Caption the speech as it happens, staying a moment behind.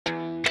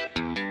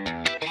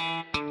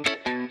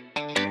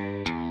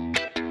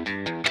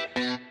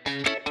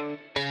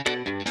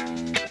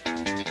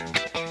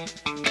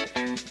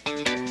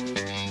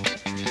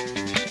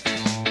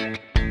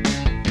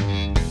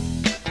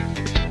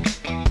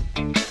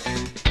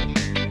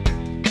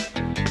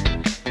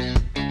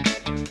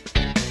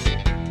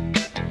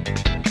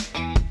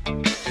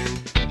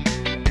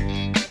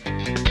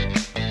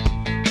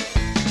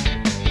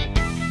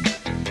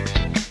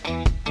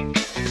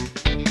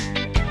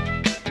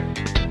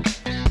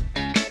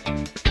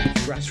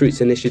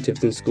grassroots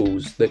initiatives in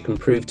schools that can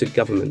prove to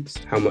governments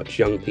how much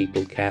young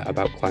people care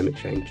about climate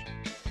change.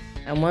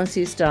 And once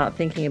you start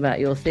thinking about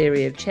your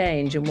theory of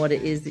change and what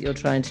it is that you're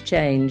trying to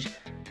change,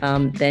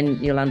 then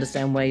you'll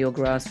understand where your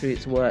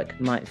grassroots work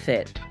might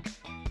fit.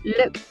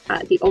 Look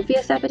at the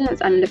obvious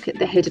evidence and look at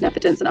the hidden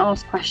evidence and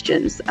ask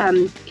questions.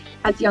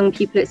 As young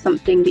people, it's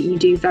something that you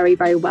do very,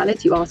 very well,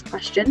 is you ask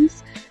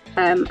questions.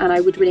 And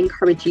I would really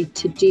encourage you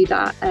to do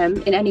that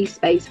in any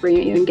space where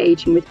you're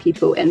engaging with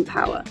people in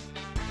power.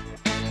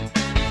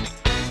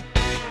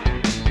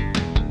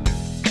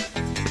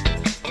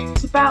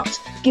 It's about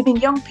giving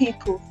young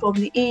people from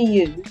the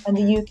EU and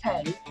the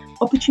UK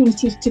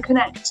opportunities to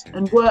connect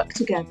and work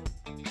together.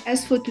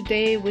 As for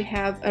today, we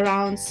have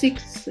around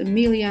 6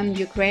 million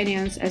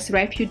Ukrainians as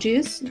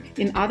refugees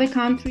in other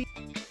countries.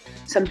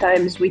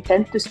 Sometimes we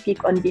tend to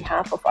speak on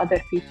behalf of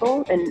other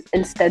people and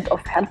instead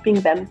of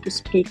helping them to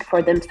speak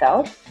for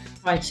themselves.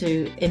 Try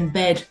to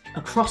embed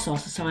across our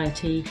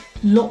society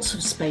lots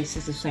of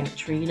spaces of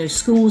sanctuary.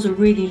 Schools are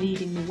really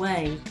leading the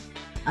way,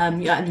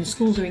 and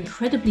schools are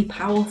incredibly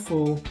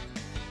powerful.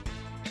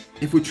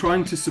 If we're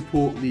trying to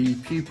support the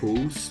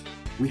pupils,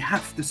 we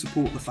have to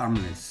support the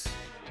families.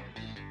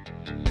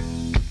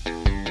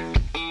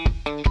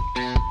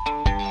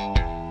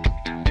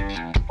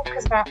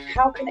 Talk about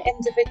how can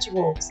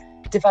individuals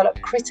develop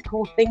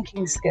critical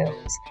thinking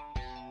skills.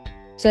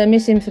 So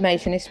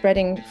misinformation is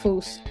spreading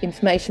false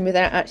information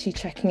without actually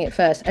checking it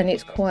first, and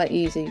it's quite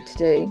easy to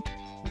do.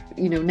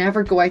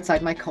 Never go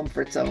outside my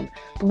comfort zone.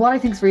 But what I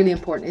think is really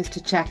important is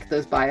to check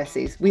those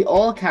biases. We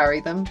all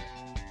carry them.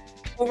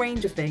 A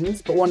range of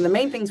things, but one of the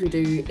main things we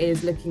do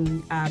is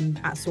looking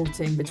at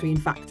sorting between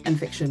fact and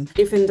fiction.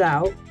 If in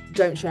doubt,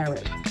 don't share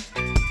it.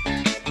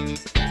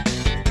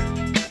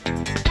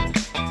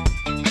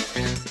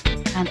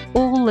 And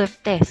all of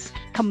this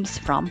comes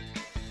from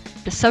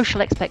the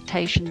social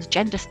expectations,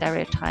 gender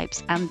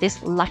stereotypes, and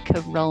this lack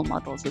of role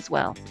models as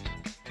well.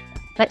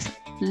 Let's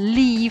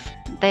leave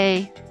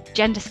the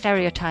gender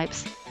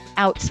stereotypes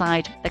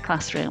outside the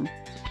classroom.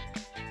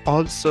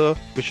 Also,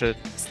 we should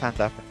stand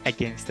up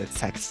against the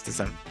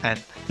sexism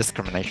and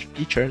discrimination.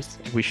 Teachers,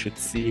 we should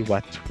see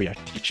what we are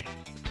teaching,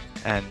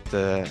 and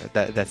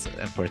that's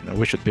important.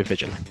 We should be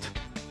vigilant.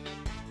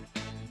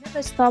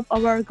 Never stop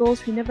our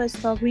goals. We never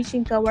stop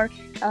reaching our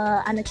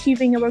and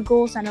achieving our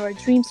goals and our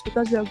dreams,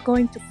 because we are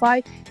going to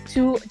fight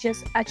to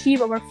just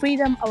achieve our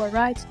freedom, our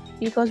rights,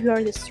 because we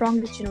are the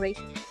strongest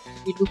generation.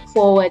 We look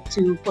forward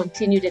to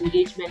continued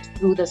engagement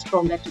through the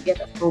Stronger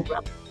Together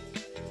program.